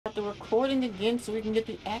the recording again so we can get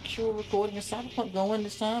the actual recording of Cyberpunk going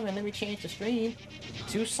this time. And let me change the stream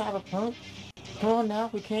to Cyberpunk. Come on now,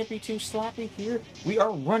 we can't be too sloppy here. We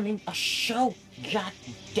are running a show. God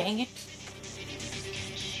dang it.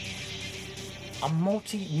 A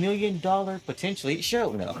multi-million-dollar potentially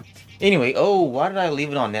show. No. Anyway, oh, why did I leave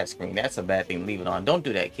it on that screen? That's a bad thing to leave it on. Don't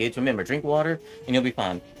do that, kids. Remember, drink water and you'll be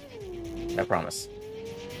fine. I promise.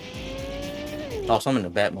 Also, I'm in the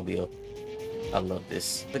Batmobile. I love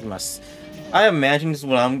this. Look at my... I imagine this is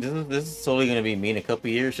what I'm... This is totally going to be me in a couple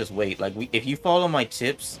years. Just wait. Like, if you follow my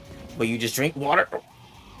tips, where you just drink water...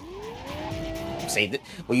 Say that.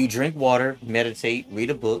 Where you drink water, meditate, read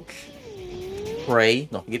a book, pray.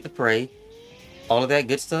 Don't forget to pray. All of that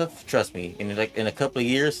good stuff, trust me, in a couple of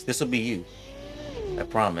years, this will be you. I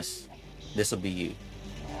promise. This will be you.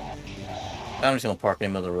 I'm just gonna park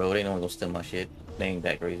in the middle of the road. Ain't no one gonna steal my shit. They ain't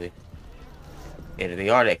that crazy. Yeah, if they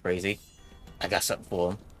are that crazy, I got something for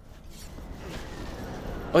them.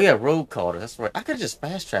 Oh yeah, road called us. That's right. I could've just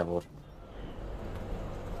fast traveled.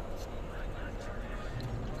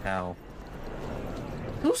 Ow.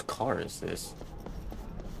 Whose car is this?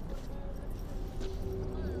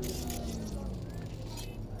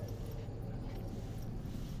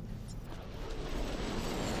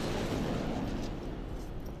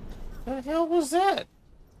 What the hell was that?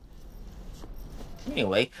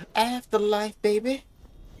 Anyway, afterlife, baby.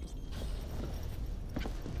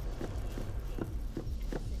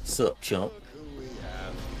 Sup, chump?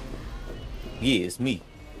 Yeah, it's me.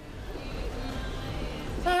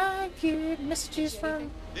 I get messages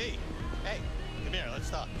from... Hey, come here, let's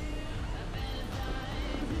talk.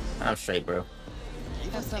 I'm straight, bro. You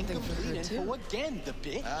have something for her too. Again, the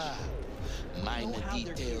bitch. Minor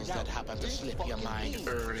details that happened to slip your mind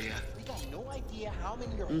earlier. We got no idea how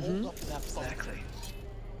many are hold up to that Exactly.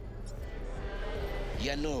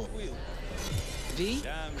 You know. V,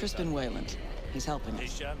 Crispin Wayland. He's helping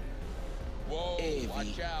us. Whoa, hey,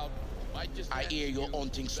 V. I hear you're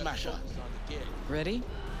hunting Smasher. Ready?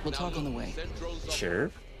 We'll talk on the way.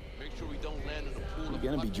 Sure. You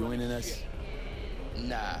gonna be joining us?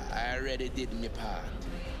 Nah, I already did my part.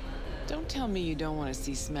 Don't tell me you don't want to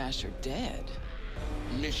see Smasher dead.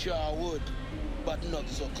 Me sure would, but not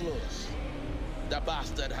so close. The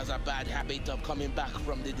bastard has a bad habit of coming back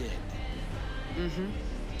from the dead. Mm-hmm.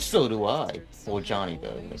 So do I. Or Johnny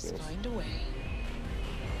does, I guess. Find a way.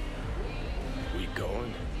 We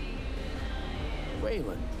going?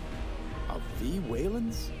 Wayland. A V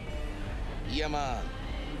Waylands? Yeah, man.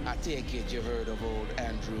 I take it you've heard of old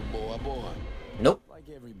Andrew Boa. Nope. Like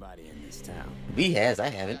everybody in this town. V has, I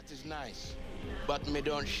haven't. That is nice. But me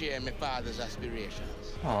don't share my father's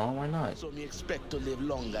aspirations. Oh, why not? So me expect to live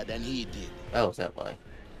longer than he did. Oh, is that why?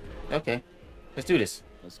 Okay. Let's do this.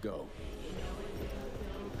 Let's go.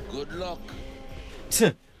 Good luck.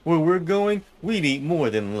 Where we're going, we need more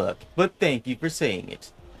than luck. But thank you for saying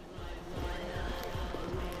it.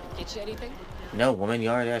 Get you anything? No, woman, you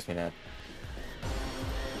already asked me that.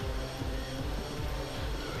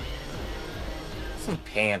 Some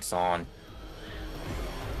pants on.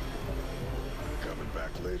 Coming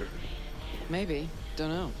back later? Maybe. Don't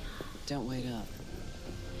know. Don't wait up.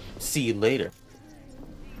 See you later.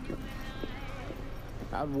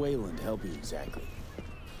 How'd Wayland help you exactly?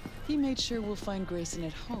 He made sure we'll find Grayson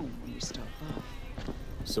at home when we stop by.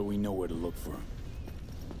 So we know where to look for him.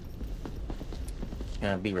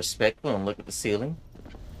 Gonna be respectful and look at the ceiling.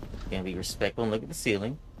 Gonna be respectful and look at the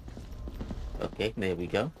ceiling. Okay, there we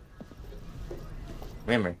go.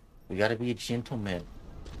 Remember, we gotta be a gentleman.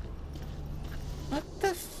 What the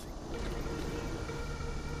f...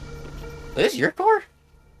 This is your car?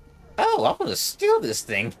 Oh, I'm gonna steal this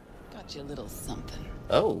thing. Got you a little something.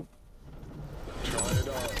 Oh. Try it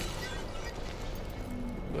on.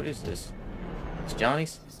 What is this? It's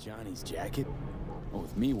Johnny's? Is Johnny's jacket? Oh,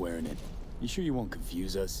 with me wearing it. You sure you won't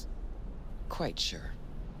confuse us? Quite sure.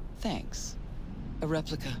 Thanks. A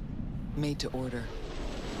replica. Made to order.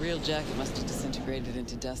 Real jacket must have disintegrated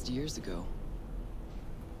into dust years ago.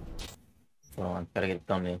 Hold on, gotta get a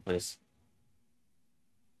thumbnail for this.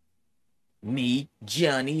 Me,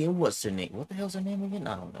 Johnny, and what's her name? What the hell's her name again?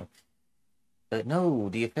 I don't know. But no,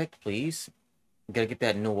 the effect, please. Gotta get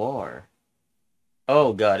that noir.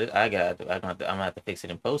 Oh, got it. I'm gonna have to fix it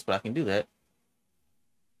in post, but I can do that.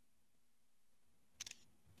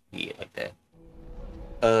 Yeah, like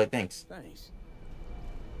that. Thanks. Thanks.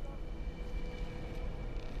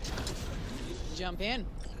 Jump in.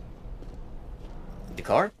 The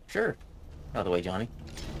car? Sure. Out of the way, Johnny.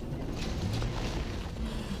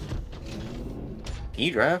 Can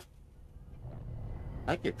you drive?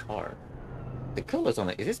 I like your car. The colors on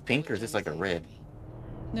it. Is this pink or is this like a red?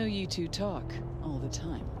 No, you two talk all the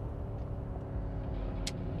time.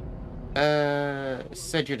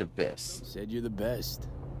 Said you're the best. Said you're the best.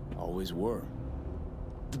 Always were.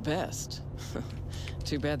 The best.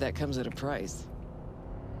 Too bad that comes at a price.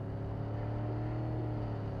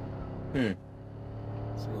 Hmm.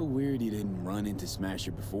 It's a little weird you didn't run into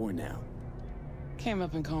Smasher before now. Came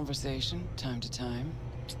up in conversation, time to time.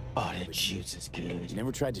 Oh, that shoots is You good.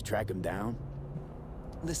 never tried to track him down?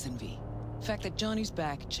 Listen, V. The fact that Johnny's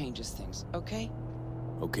back changes things, okay?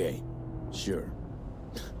 Okay, sure.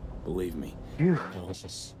 Believe me.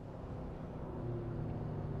 Delicious.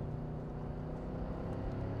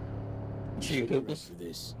 Get ready Lucas. for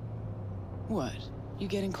this. What? You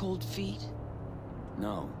getting cold feet?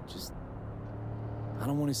 No, just... I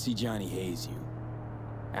don't want to see Johnny haze you.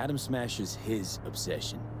 Adam Smasher's his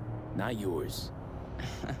obsession, not yours.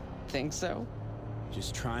 Think so?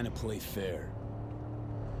 Just trying to play fair.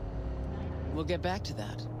 We'll get back to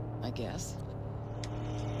that, I guess.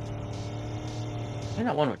 You're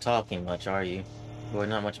not one for talking much, are you? Or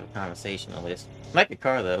not much of a conversationalist. Like your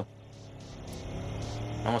car, though.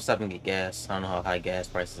 I'm gonna stop and get gas. I don't know how high gas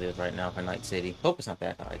prices is right now for Night City. Hope it's not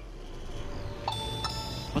that high.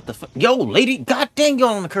 What the fuck? Yo, lady! God dang, you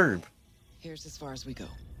on the curb! Here's as far as we go.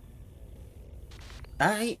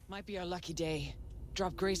 Alright. Might be our lucky day.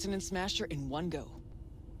 Drop Grayson and Smasher in one go.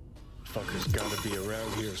 Fucker's gotta be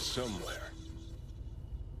around here somewhere.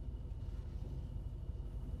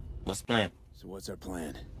 What's the plan? So what's our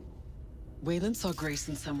plan? Wayland saw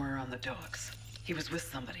Grayson somewhere on the docks. He was with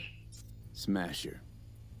somebody. Smasher.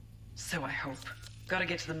 So I hope. Gotta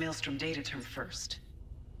get to the Maelstrom data term first.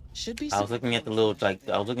 Should be. I was looking at the little, like,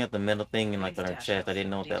 I was looking at the metal thing in, like, on her chest. I didn't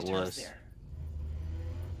know what that was.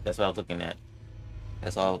 That's what I was looking at.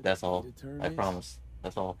 That's all, that's all. I promise.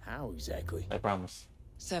 That's all. How exactly? I promise.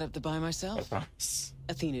 Set up the buy I myself. promise.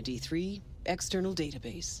 Athena D3, external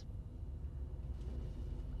database.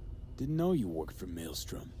 Didn't know you worked for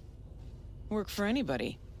Maelstrom. Work for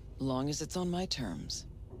anybody, long as it's on my terms.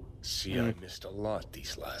 See, I missed a lot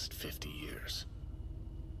these last 50 years.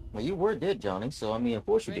 Well, you were dead, Johnny, so I mean, of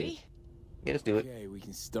course you did. Ready? Yeah, let's do it. Okay, we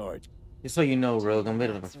can start. Just so you know, Rogue, I'm a bit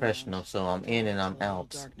of a professional, so I'm in and I'm out.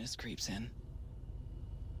 Darkness creeps in.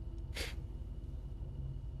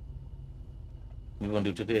 What you gonna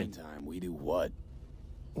do today? Meantime, we do what?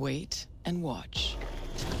 Wait and watch.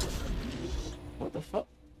 What the fuck?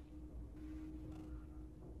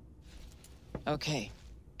 Okay,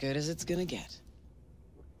 good as it's gonna get.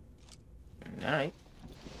 Alright.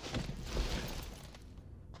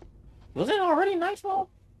 Was it already nightfall?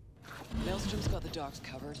 Maelstrom's got the docks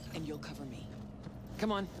covered, and you'll cover me.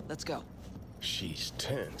 Come on, let's go. She's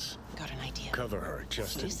tense. Got an idea. Cover her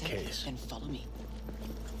just Stay in safe case. and follow me.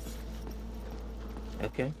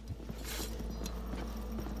 Okay.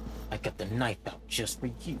 I got the knife out just for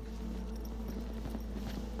you.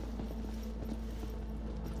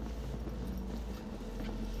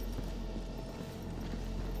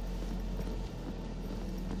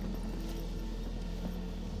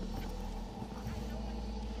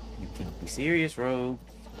 You can't be serious, Rogue.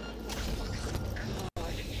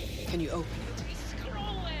 Can you open it?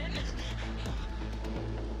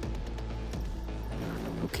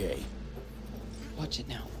 Okay. Watch it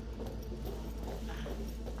now.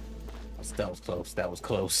 That was close. That was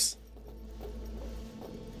close.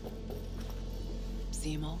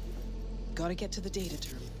 See 'em all? Gotta get to the data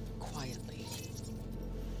term quietly.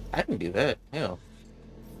 I can do that. Hell.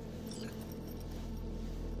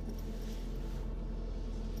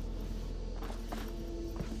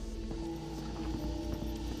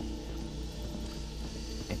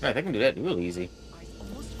 In fact, I can do that real easy.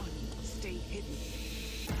 Almost on you. Stay hidden.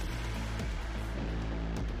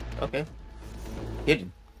 Okay.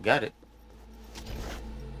 Hidden. Got it.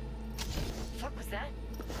 What was that?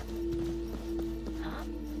 Huh?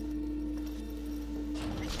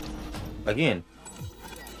 Again.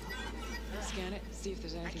 Scan it, see if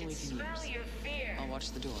there's I anything can we can smell use. your fear. I'll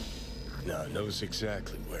watch the door. Now knows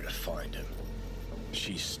exactly where to find him.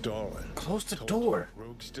 She's stalling. Close the Told door. her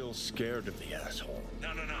Rogue's still scared of the asshole.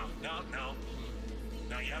 No.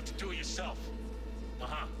 Now you have to do it yourself.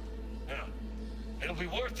 Uh-huh. Yeah. It'll be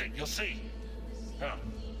worth it, you'll see. Yeah,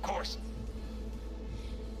 of course.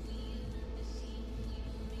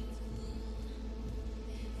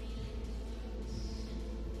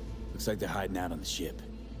 Looks like they're hiding out on the ship.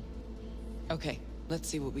 Okay, let's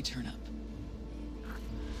see what we turn up.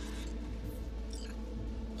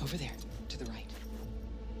 Over there, to the right.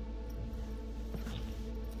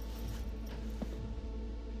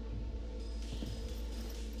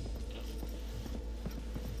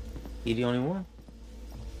 You the only one?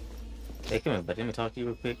 Hey, come here, but let me talk to you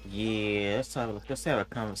real quick. Yeah, let's have a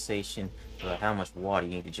conversation about how much water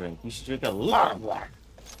you need to drink. You should drink a lot of water.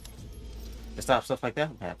 to stop stuff like that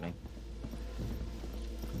from happening.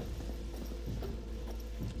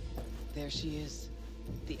 There she is.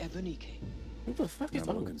 The Ebonique. Who the fuck is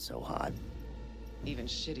Not looking so hot. Even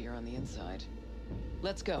shittier on the inside.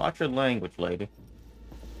 Let's go. Watch your language, lady.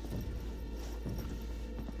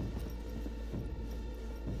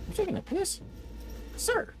 You taking a piss?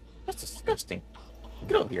 Sir, that's disgusting.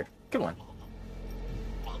 Get over here. Come on.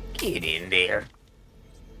 Get in there.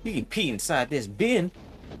 You can pee inside this bin.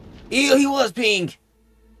 Ew, he was peeing.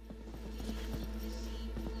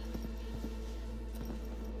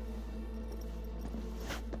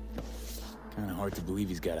 Kinda hard to believe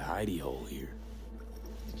he's got a hidey hole here.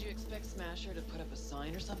 Did you expect Smasher to put up a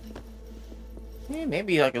sign or something? Yeah,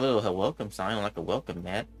 maybe like a little welcome sign, like a welcome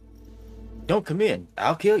mat. Don't come in.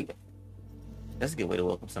 I'll kill you. That's a good way to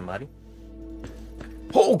welcome somebody.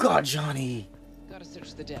 Oh God, Johnny. Gotta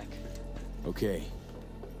search the deck. Okay.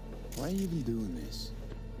 Why are you even doing this?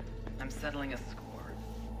 I'm settling a score.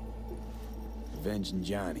 Avenging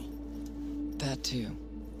Johnny. That too.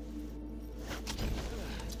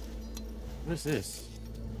 What is this?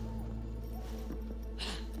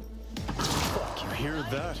 Fuck, you hear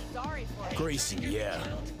that? Grayson, yeah.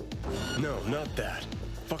 No, not that.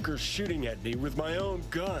 Fucker's shooting at me with my own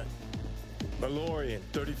gun. Malorian,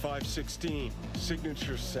 3516.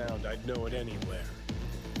 Signature sound, I'd know it anywhere.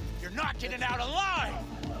 You're not getting out alive!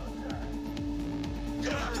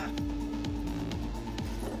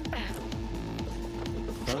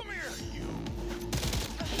 Come here, you!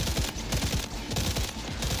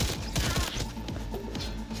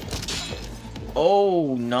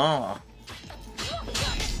 Oh, nah.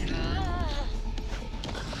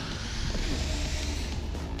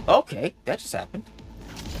 Okay, that just happened.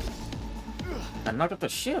 I knocked up the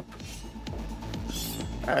ship.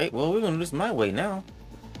 Alright, well, we're gonna do this my way now.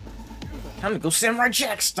 Time to go Samurai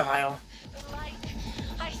Jack style. Light.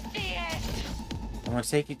 I see it. I'm gonna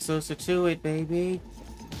take you closer to it, baby.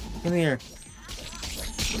 Come here.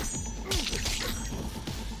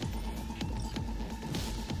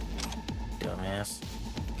 Dumbass.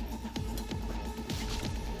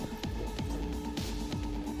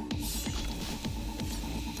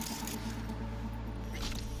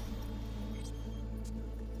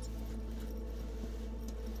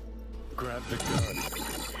 Grab the gun.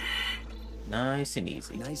 Nice and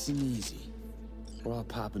easy. Nice and easy. Or I'll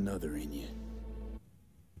pop another in you.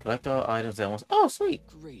 Collect all items at once. Oh, sweet.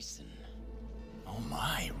 Grayson. Oh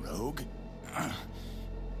my, Rogue.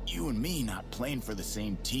 You and me not playing for the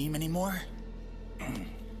same team anymore?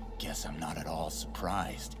 Guess I'm not at all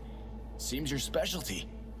surprised. Seems your specialty.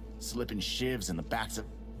 Slipping shivs in the backs of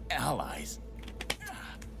allies.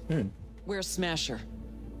 Where's Smasher?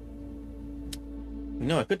 You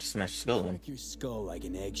know, I could just smash your skull in. Crack your skull like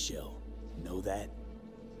an eggshell. Know that?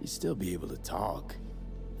 You'd still be able to talk.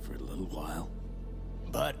 For a little while.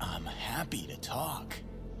 But I'm happy to talk.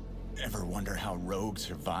 Ever wonder how Rogue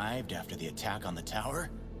survived after the attack on the tower?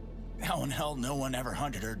 How in hell no one ever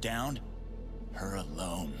hunted her down? Her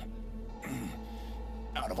alone.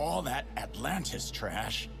 Out of all that Atlantis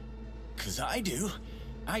trash. 'Cause I do.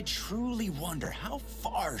 I truly wonder how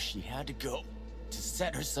far she had to go to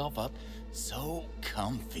set herself up so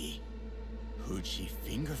comfy. Who'd she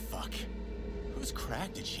finger fuck? Whose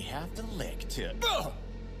crack did she have to lick to... That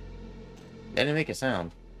didn't make a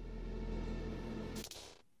sound.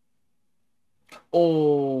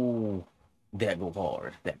 Oh, that go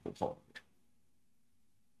hard. That go hard.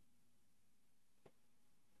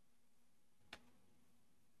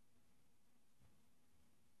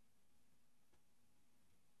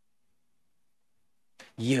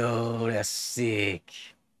 Yo, that's sick.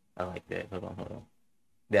 I like that. Hold on.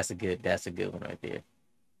 That's a good one right there.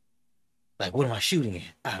 Like, what am I shooting at?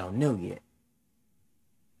 I don't know yet.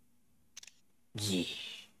 Yeah.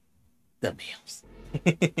 The males.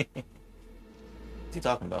 What's he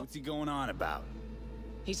talking about? What's he going on about?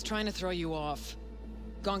 He's trying to throw you off.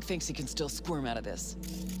 Gong thinks he can still squirm out of this.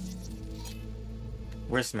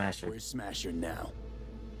 Where's Smasher? Where's Smasher now?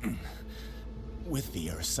 With the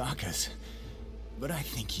Arasakas. But I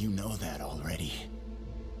think you know that already.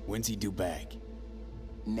 When's he due back?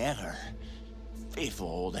 Never. Faithful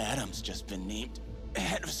old Adam's just been named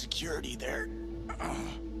head of security there.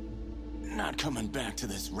 Not coming back to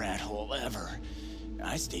this rat hole ever.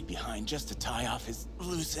 I stayed behind just to tie off his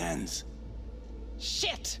loose ends.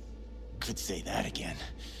 Shit! Could say that again.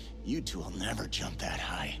 You two will never jump that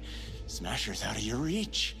high. Smasher's out of your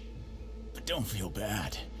reach. But don't feel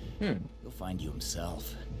bad. He'll find you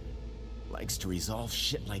himself. Likes to resolve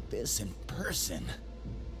shit like this in person.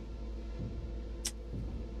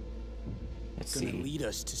 Let's Gonna see. lead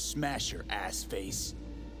us to Smasher, ass face.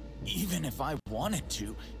 Even if I wanted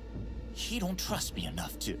to, He don't trust me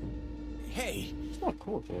enough to. Hey, It's not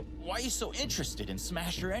cool, dude. why are you so interested in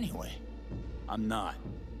Smasher anyway? I'm not.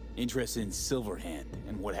 Interested in Silverhand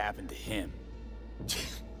and what happened to him.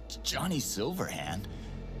 Johnny Silverhand?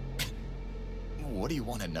 What do you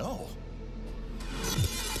want to know?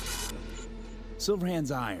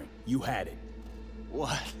 Silverhand's iron. You had it.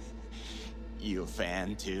 What? You a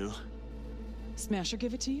fan too? Smasher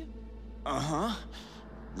give it to you? Uh-huh.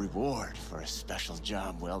 Reward for a special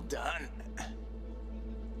job well done.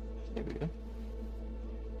 There we go.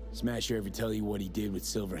 Smasher ever tell you what he did with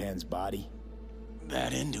Silverhand's body?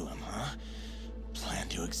 That into him, huh? Plan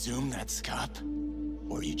to exhume that scop?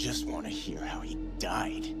 Or you just want to hear how he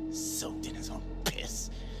died, soaked in his own piss?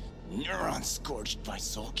 Neurons scorched by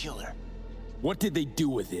Soul Killer. What did they do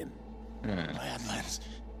with him? Badlands,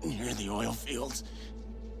 near the oil fields.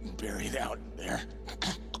 Buried out there.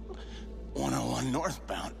 101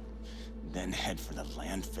 northbound. Then head for the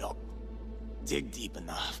landfill. Dig deep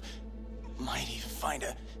enough. Might even find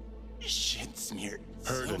a shit-smeared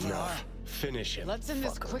Heard silver enough. arm. Finish him. Let's end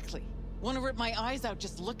this fucker. quickly. Want to rip my eyes out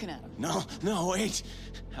just looking at him. No, wait.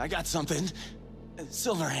 I got something.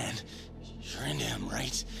 Silverhand. You're into him,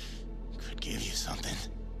 right? Could give you something.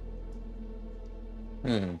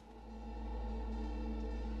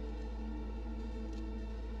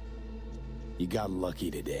 You got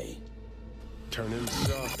lucky today. Turn him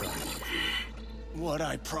soft on you. What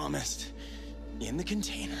I promised. In the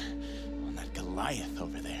container. On that Goliath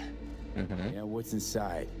over there. Yeah, what's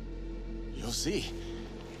inside? You'll see.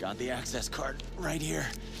 Got the access card right here.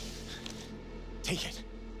 Take it.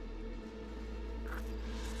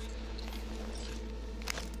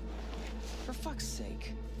 For fuck's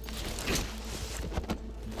sake.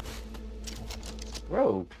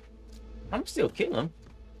 Bro, I'm still killing him.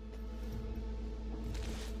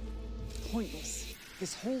 Pointless.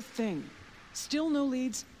 This whole thing. Still no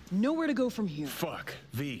leads, nowhere to go from here. Fuck.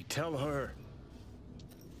 V, tell her.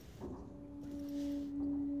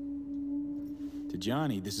 To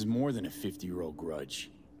Johnny, this is more than a 50-year-old grudge.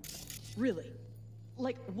 Really?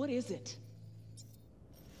 Like, what is it?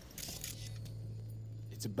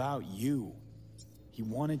 It's about you. He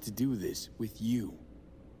wanted to do this with you.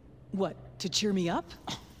 What, to cheer me up?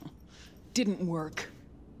 Didn't work.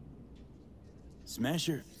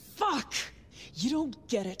 Smasher, Fuck! You don't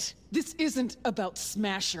get it. This isn't about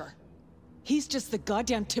Smasher. He's just the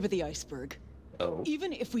goddamn tip of the iceberg. Oh.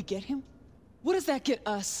 Even if we get him, what does that get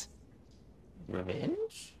us?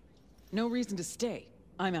 Revenge? No reason to stay.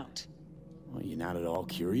 I'm out. well, you're not at all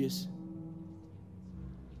curious?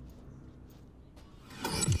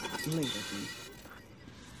 Later, V.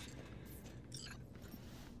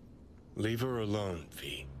 Leave her alone,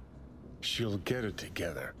 V. She'll get it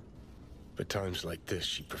together. But times like this,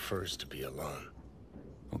 she prefers to be alone.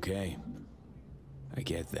 Okay. I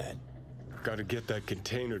get that. Gotta get that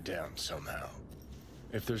container down somehow.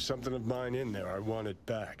 If there's something of mine in there, I want it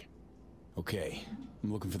back. Okay.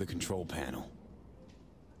 I'm looking for the control panel.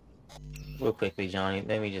 Real quickly, Johnny,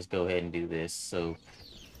 let me just go ahead and do this so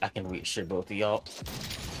I can reassure both of y'all.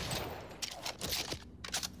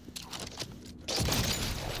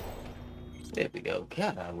 There we go.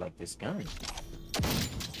 God, I like this gun.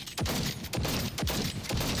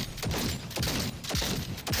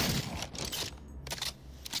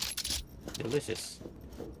 Delicious.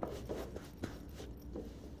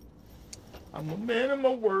 I'm a man of my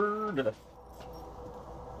word.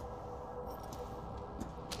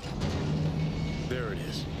 There it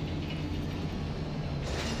is.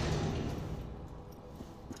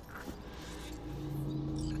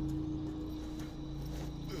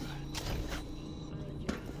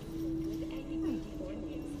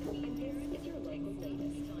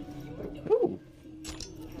 Ooh.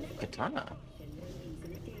 Katana.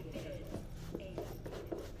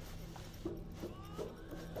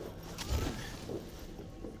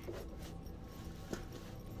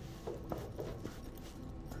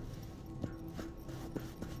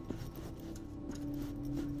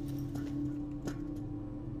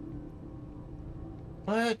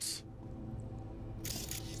 What?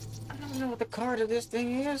 I don't know what the card of this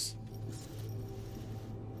thing is.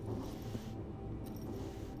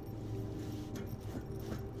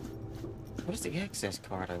 What is the access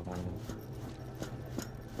card I want?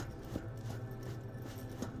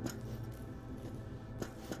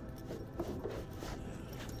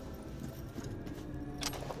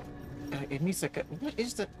 It needs like a, what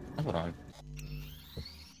is the, hold on.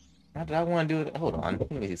 How did I want to do it? Hold on,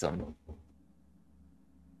 let me see something.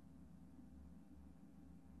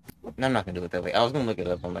 No, I'm not gonna do it that way. I was gonna look it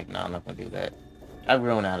up. I'm like, no, I'm not gonna do that. I've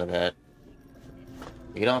grown out of that.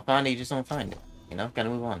 If you don't find it, you just don't find it. You know, gotta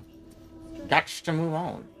move on. Got to move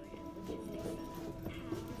on.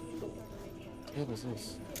 What was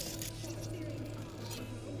this?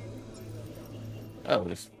 Oh,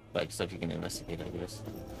 this like stuff you can investigate, I guess.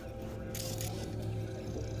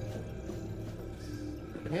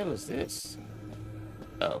 What the hell is this?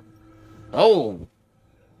 Oh. Oh!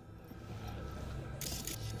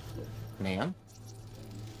 Ma'am?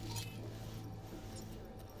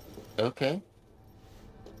 Okay.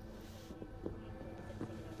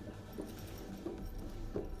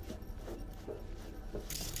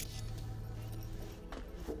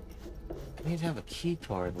 I need to have a key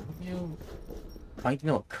card. What the hell? I need to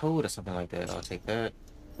know a code or something like that. I'll take that.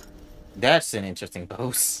 That's an interesting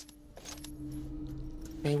post.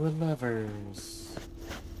 They were lovers.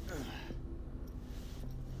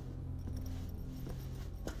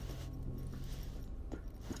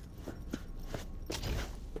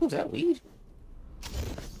 Ooh, is that weed?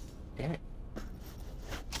 Damn it.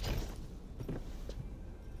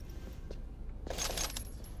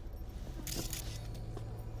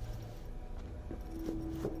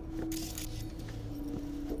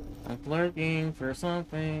 I'm lurking for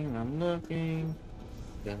something. I'm looking.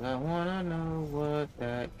 Cause I wanna know what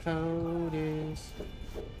that code is.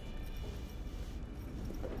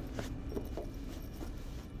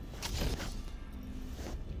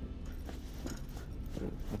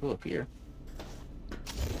 I'll go up here.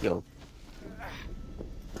 Yo.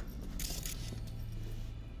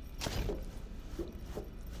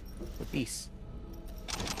 The piece.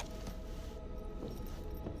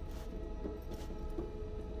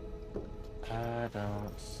 I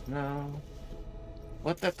don't know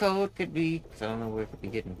what the code could be, because I don't know where it could be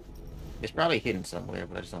hidden. It's probably hidden somewhere,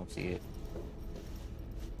 but I just don't see it.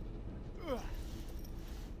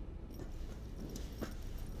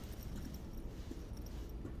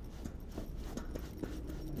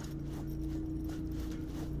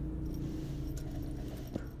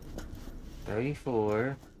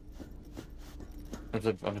 $34. I'm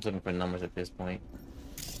just looking for numbers at this point.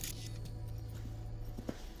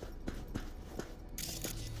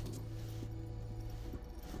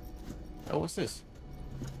 Oh, what's this?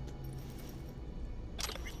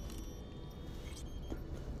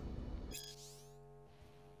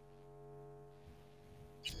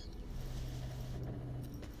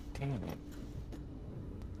 Damn it.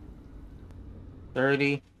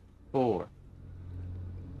 34.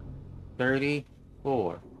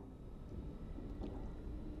 34.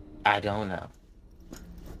 I don't know.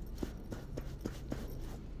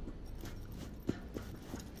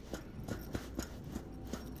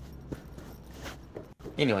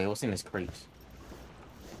 Anyway, what's in this crate?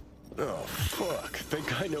 Oh, fuck.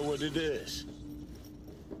 Think I know what it is.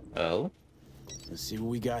 Oh? Let's see what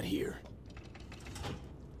we got here.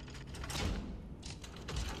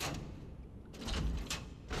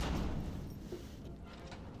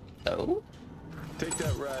 Oh? Take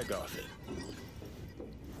that rag off it.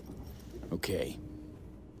 Okay.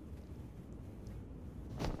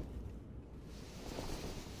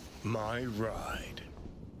 My ride.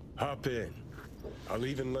 Hop in. I'll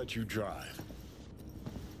even let you drive.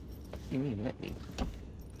 You mean let me?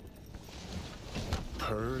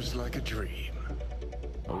 Purrs like a dream.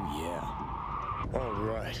 Oh, yeah. All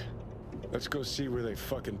right. Let's go see where they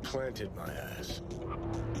fucking planted my ass.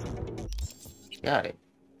 Got it.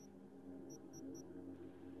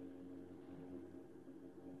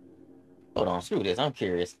 Hold on, screw this. I'm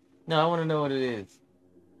curious. No, I want to know what it is.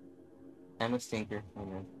 I'm a stinker.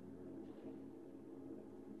 Okay.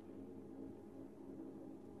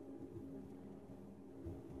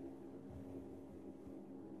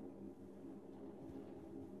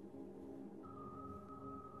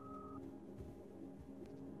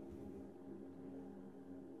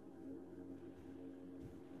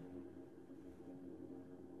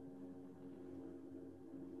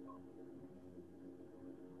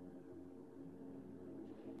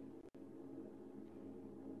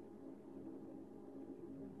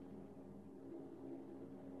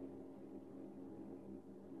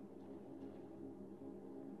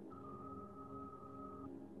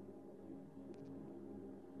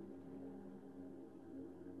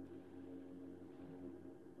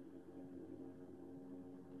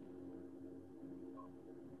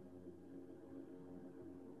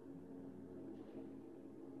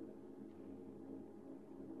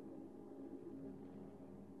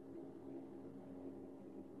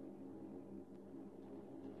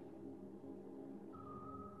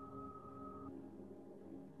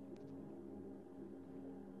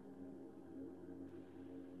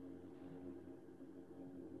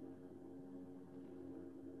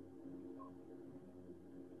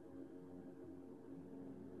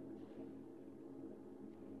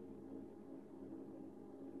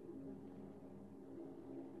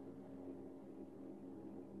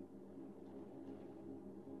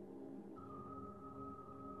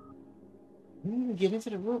 Can you get into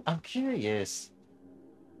the room? I'm curious.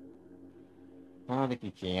 I don't think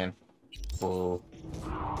you can. Whoa.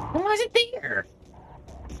 Why is it there?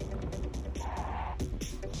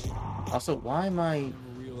 Also, why am I... I never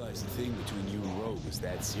realized the thing between you and Rogue was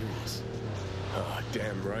that serious. Ah,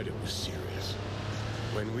 damn right it was serious.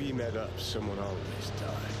 When we met up, someone always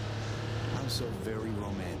died. I'm so very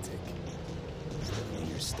romantic. It's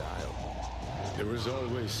definitely your style. There was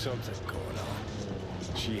always something going on.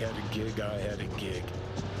 She had a gig, I had a gig.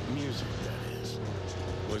 Music, that is.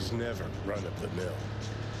 Was never run-of-the-mill.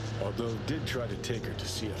 Although did try to take her to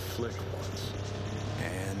see a flick once.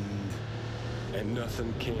 And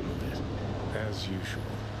nothing came of it, as usual.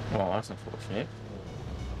 Oh, that's unfortunate.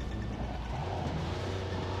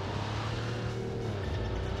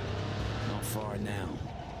 Not far now.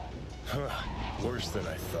 Huh, worse than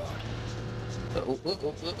I thought.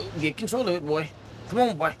 Get control of it, boy. Come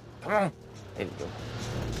on, boy. Come on. There we go.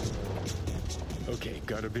 Okay,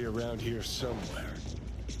 gotta be around here somewhere.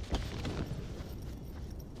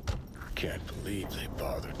 Can't believe they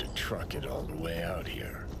bothered to truck it all the way out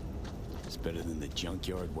here. It's better than the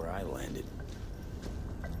junkyard where I landed.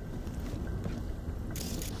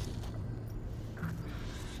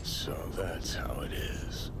 So that's how it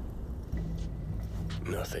is.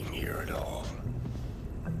 Nothing here at all.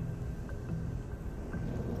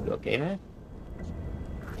 You okay, man?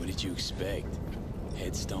 What did you expect?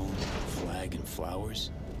 Headstone, flag, and flowers?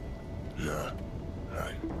 No,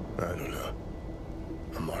 I don't know.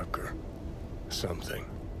 A marker. Something.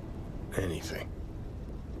 Anything.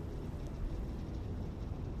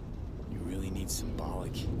 You really need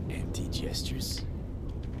symbolic, empty gestures?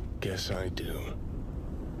 Guess I do.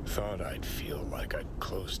 Thought I'd feel like I'd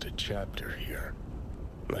closed a chapter here.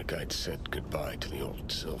 Like I'd said goodbye to the old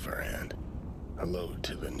Silverhand. Hello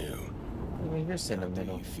to the new. I mean, you're How do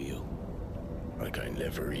sentimental. you feel? Like I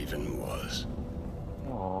never even was.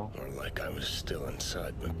 Aw. Or like I was still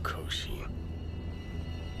inside Mikoshi.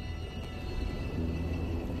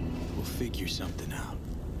 We'll figure something out.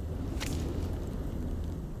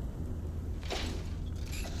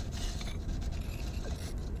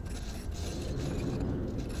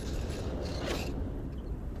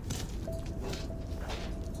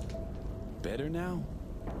 Better now?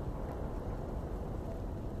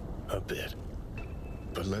 A bit.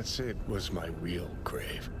 But let's say it was my real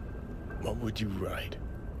grave. What would you write?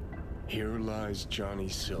 Here lies Johnny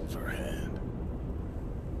Silverhand.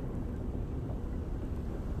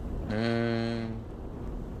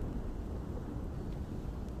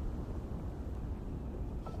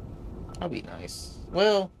 I'll be nice.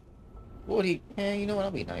 Well, what would he... Yeah, you know what?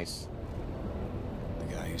 I'll be nice. The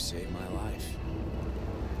guy who saved my life.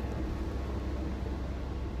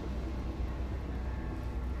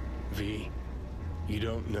 V, you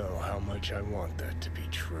don't know how much I want that to be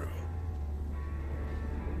true.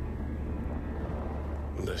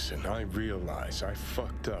 Listen, I realize I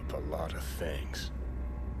fucked up a lot of things.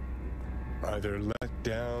 Either let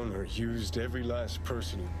down or used every last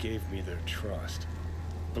person who gave me their trust.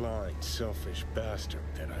 Blind, selfish bastard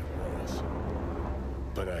that I was.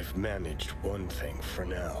 But I've managed one thing for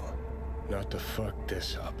now. Not to fuck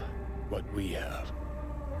this up. What we have.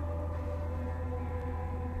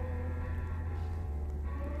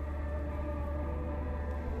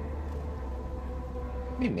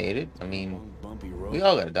 We made it. I mean, Long, bumpy road. we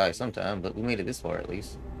all gotta die sometime, but we made it this far at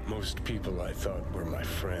least. Most people I thought were my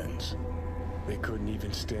friends. They couldn't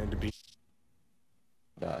even stand to be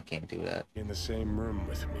I can't do that. in the same room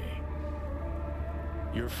with me.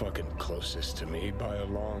 You're fucking closest to me by a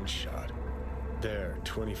long shot. There,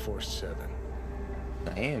 24/7.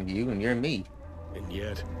 I am you and you're me. And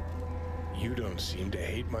yet, you don't seem to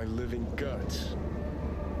hate my living guts.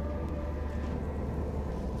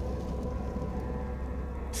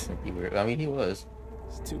 You were, I mean, he was.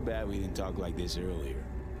 It's too bad we didn't talk like this earlier.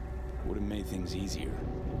 Would have made things easier.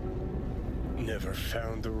 Never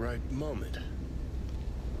found the right moment.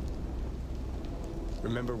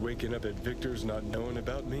 Remember waking up at Victor's not knowing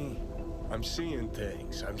about me? I'm seeing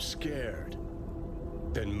things. I'm scared.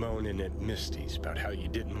 Then moaning at Misty's about how you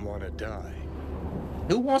didn't want to die.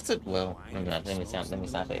 Who wants to? Well, let me stop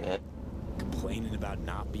say that. Complaining about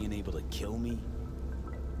not being able to kill me?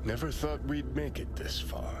 Never thought we'd make it this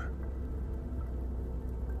far.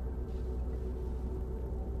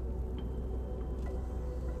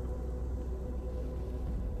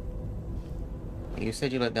 You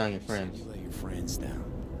said you let down your Said friends. you let your friends down.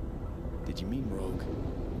 Did you mean Rogue?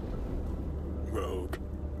 Rogue,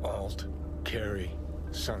 Alt, Carrie,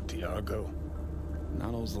 Santiago.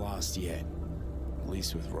 Not lost yet. At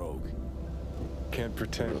least with Rogue. Can't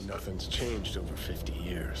pretend nothing's changed over 50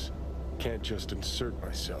 years. can't just insert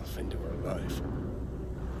myself into her life.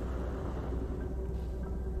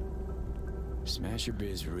 Smasher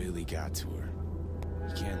Biz really got to her.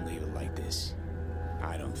 You can't leave it like this.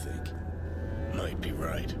 I don't think. Might be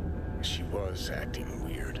right. She was acting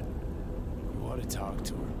weird. You ought to talk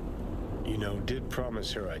to her. You know, did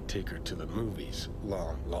promise her I'd take her to the movies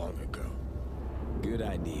long ago. Good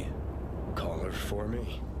idea. Call her for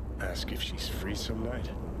me. Ask if she's free some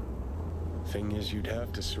night. Thing is, you'd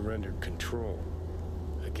have to surrender control.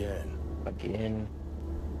 Again. Again.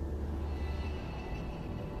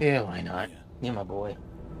 Yeah, why not? You're my boy.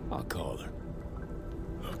 I'll call her.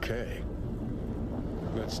 Okay.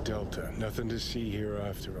 Let's Delta. Nothing to see here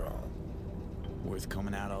after all. Worth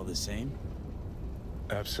coming out all the same?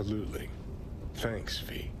 Absolutely. Thanks,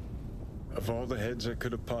 V. Of all the heads I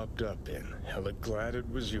could have popped up in, hella glad it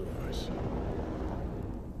was yours.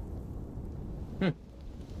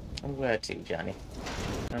 I'm glad to, Johnny.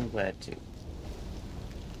 I'm glad to.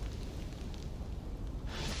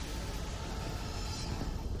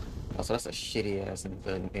 Also, that's a shitty ass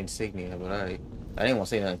insignia, but I didn't want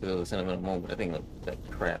to say nothing because it was a sentimental moment. I think that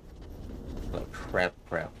crap. Like crap.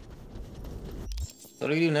 So what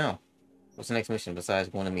do we do now? What's the next mission besides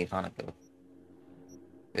going to meet Hanako?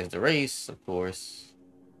 There's the race, of course.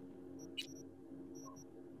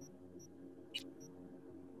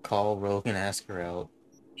 Call Rogue and ask her out.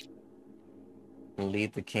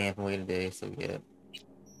 Lead the camp and wait a day, so yeah.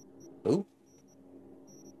 Ooh.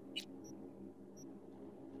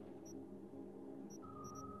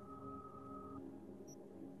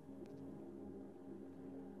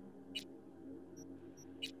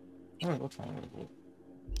 What time is it?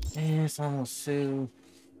 Yeah, it's almost 2.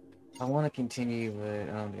 I want to continue,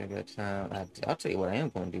 but I don't think I got time. I'll tell you what I am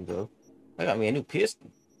going to do, though. I got me a new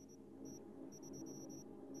pistol.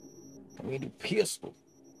 Got me a new pistol.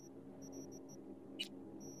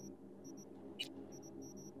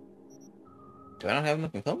 Do I not have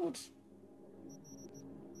enough components?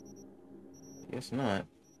 Guess not.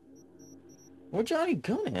 Where Johnny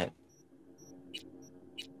gun at?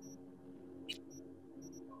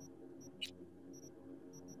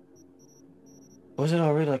 Was it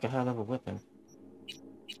already like a high level weapon?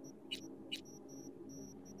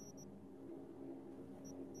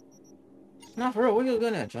 Nah, for real, where you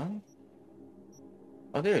gun at, Johnny?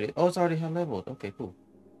 Oh, there it is. Oh, it's already high leveled. Okay, cool.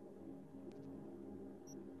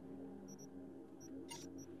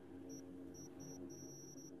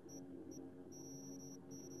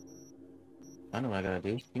 I know what I gotta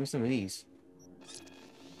do. Give me some of these.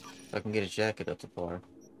 So I can get a jacket up to par.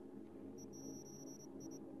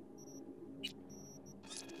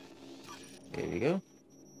 There we go.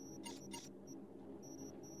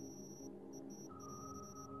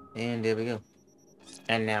 And there we go.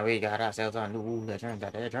 And now we got ourselves a new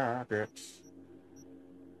legendary jackets.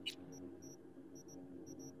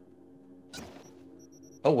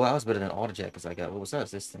 Oh wow, it's better than all the jackets I got. What was that?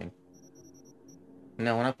 This thing.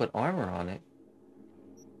 Now when I put armor on it,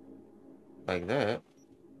 like that,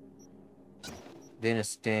 then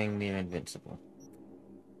it's dang near invincible.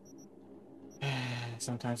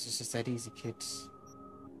 Sometimes it's just that easy, kids.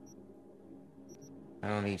 I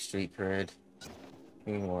don't need street cred.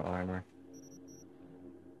 Give me more armor.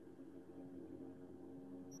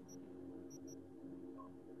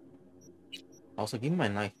 Also, give me my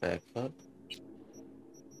knife back, fuck.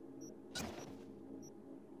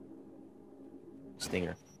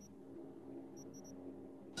 Stinger.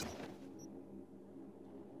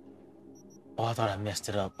 Oh, I thought I messed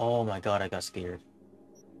it up. Oh my god, I got scared.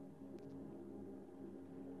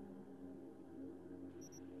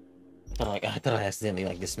 I thought I accidentally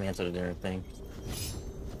like dismantled the darn thing.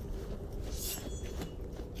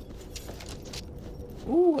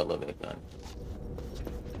 Ooh, I love that gun.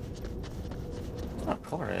 Where's my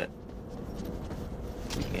car at?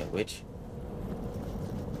 Speaking of which,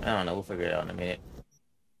 I don't know. We'll figure it out in a minute.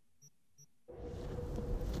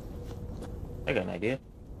 I got an idea.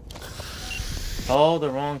 Call the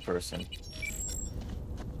wrong person.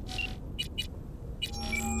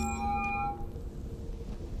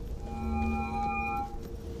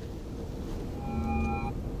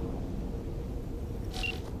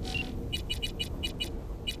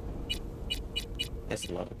 That's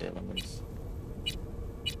a lot of elements.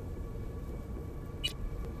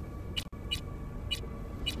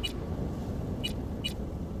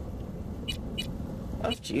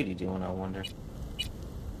 How's Judy doing, I wonder?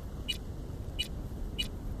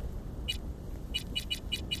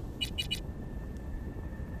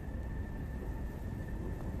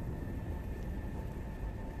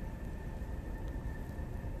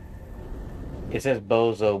 It says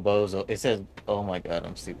bozo. It says, oh my god,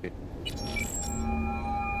 I'm stupid.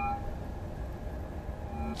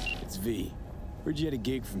 V. Heard you had a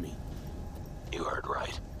gig for me. You heard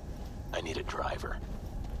right. I need a driver.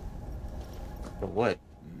 For what?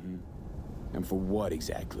 And for what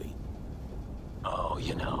exactly? Oh,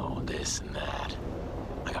 you know, this and that.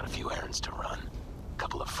 I got a few errands to run. A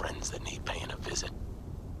couple of friends that need paying a visit.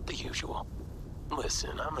 The usual.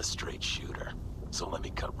 Listen, I'm a straight shooter, so let me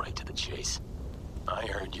cut right to the chase. I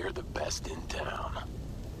heard you're the best in town.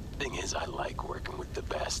 Thing is, I like working with the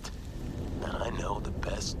best. And I know the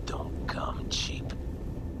best don't come cheap.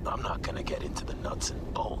 I'm not gonna get into the nuts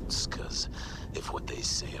and bolts, cause if what they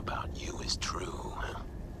say about you is true,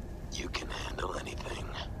 you can handle anything.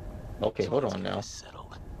 Okay, hold on now.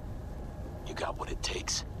 Settled. You got what it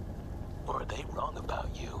takes? Or are they wrong about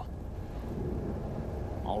you?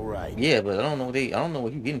 All right. Yeah, but I don't know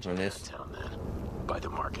what you're getting from this. Town then. By the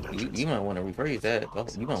market entrance. You might want to rephrase that.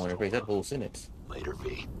 You might want to rephrase that whole sentence. Later,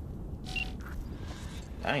 V.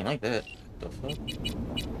 I ain't like that. The fuck?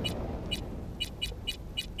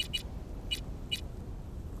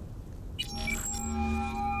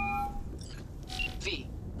 V.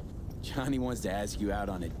 Johnny wants to ask you out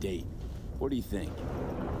on a date. What do you think?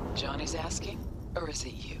 Johnny's asking? Or is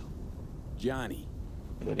it you? Johnny.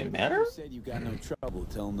 Would it matter? You said you got no trouble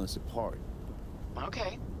telling us apart.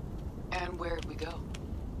 Okay. And where'd we go?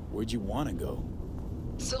 Where'd you want to go?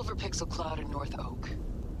 Silver Pixel Cloud in North Oak.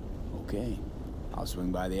 Okay. I'll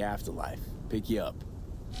swing by the afterlife. Pick you up.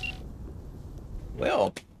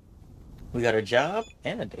 Well, we got a job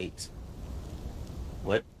and a date.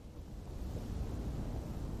 What?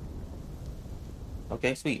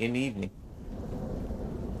 Okay, sweet. In the evening.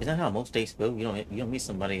 Is that how most dates go? You don't meet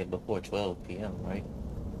somebody before 12 p.m., right?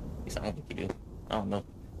 At least I don't think you do. I don't know.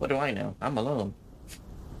 What do I know? I'm alone.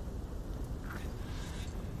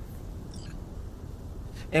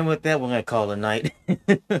 And with that, we're gonna call it a night.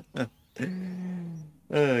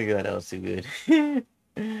 Oh god, that was too good.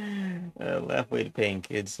 Laugh away the pain,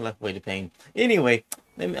 kids. Laugh away the pain. Anyway,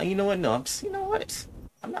 you know what? No, you know what?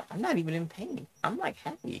 I'm not even in pain. I'm like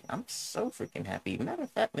happy. I'm so freaking happy. Matter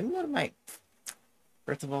of fact, let me go to my.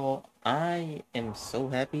 First of all, I am so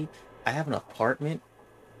happy. I have an apartment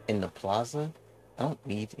in the plaza. I don't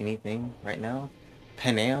need anything right now.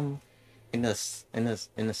 Pan Am in the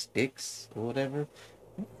sticks or whatever.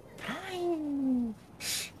 Fine.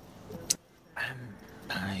 I'm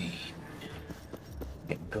fine.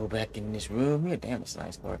 Go back in this room here. Damn, it's a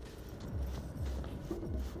nice car.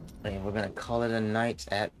 And we're gonna call it a night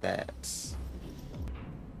at that.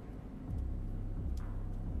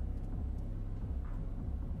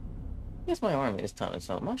 Yes, my arm is kind of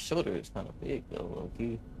something. My shoulder is kind of big though,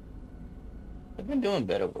 low-key. I've been doing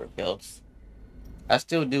better workouts. I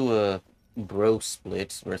still do a bro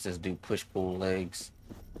splits versus do push-pull legs.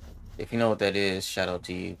 If you know what that is, shout out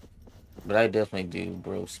to you. But I definitely do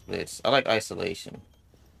bro splits. I like isolation.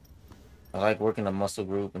 I like working a muscle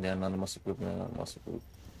group and then another muscle group and then another muscle group.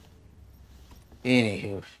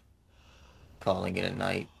 Anywho, calling it a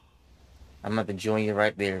night. I'm about to join you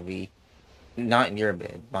right there, V. Not in your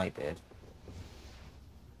bed, my bed.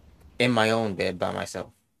 In my own bed by myself.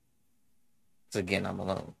 So again, I'm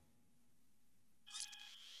alone.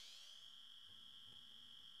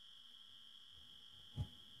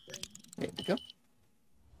 There we go.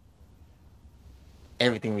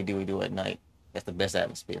 Everything we do at night. That's the best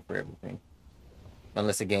atmosphere for everything.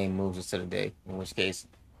 Unless the game moves us to the day. In which case,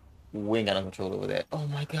 we ain't got no control over that. Oh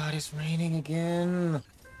my god, it's raining again.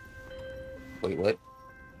 Wait, what?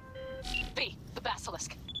 B, the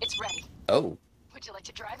basilisk. It's ready. Oh. Would you like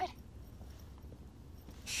to drive it?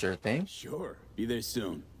 Sure thing. Sure. Be there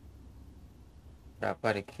soon. Drop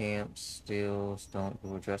by the camp, still don't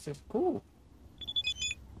do justice. Cool.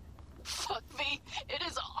 Fuck V, it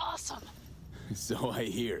is awesome. So I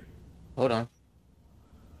hear. Hold on.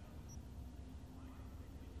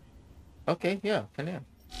 Okay, yeah, Pan Am.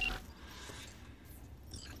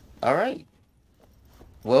 Alright.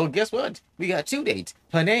 Well, guess what? We got 2 dates.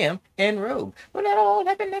 Pan Am and Rogue. Will that all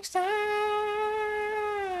happen next time?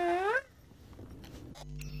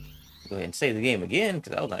 Go ahead and save the game again,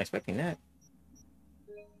 because I was not expecting that.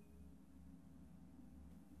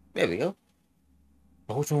 There we go.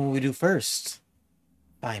 But which one will we do first?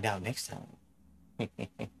 Find out next time.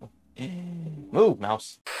 Move,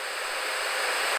 mouse.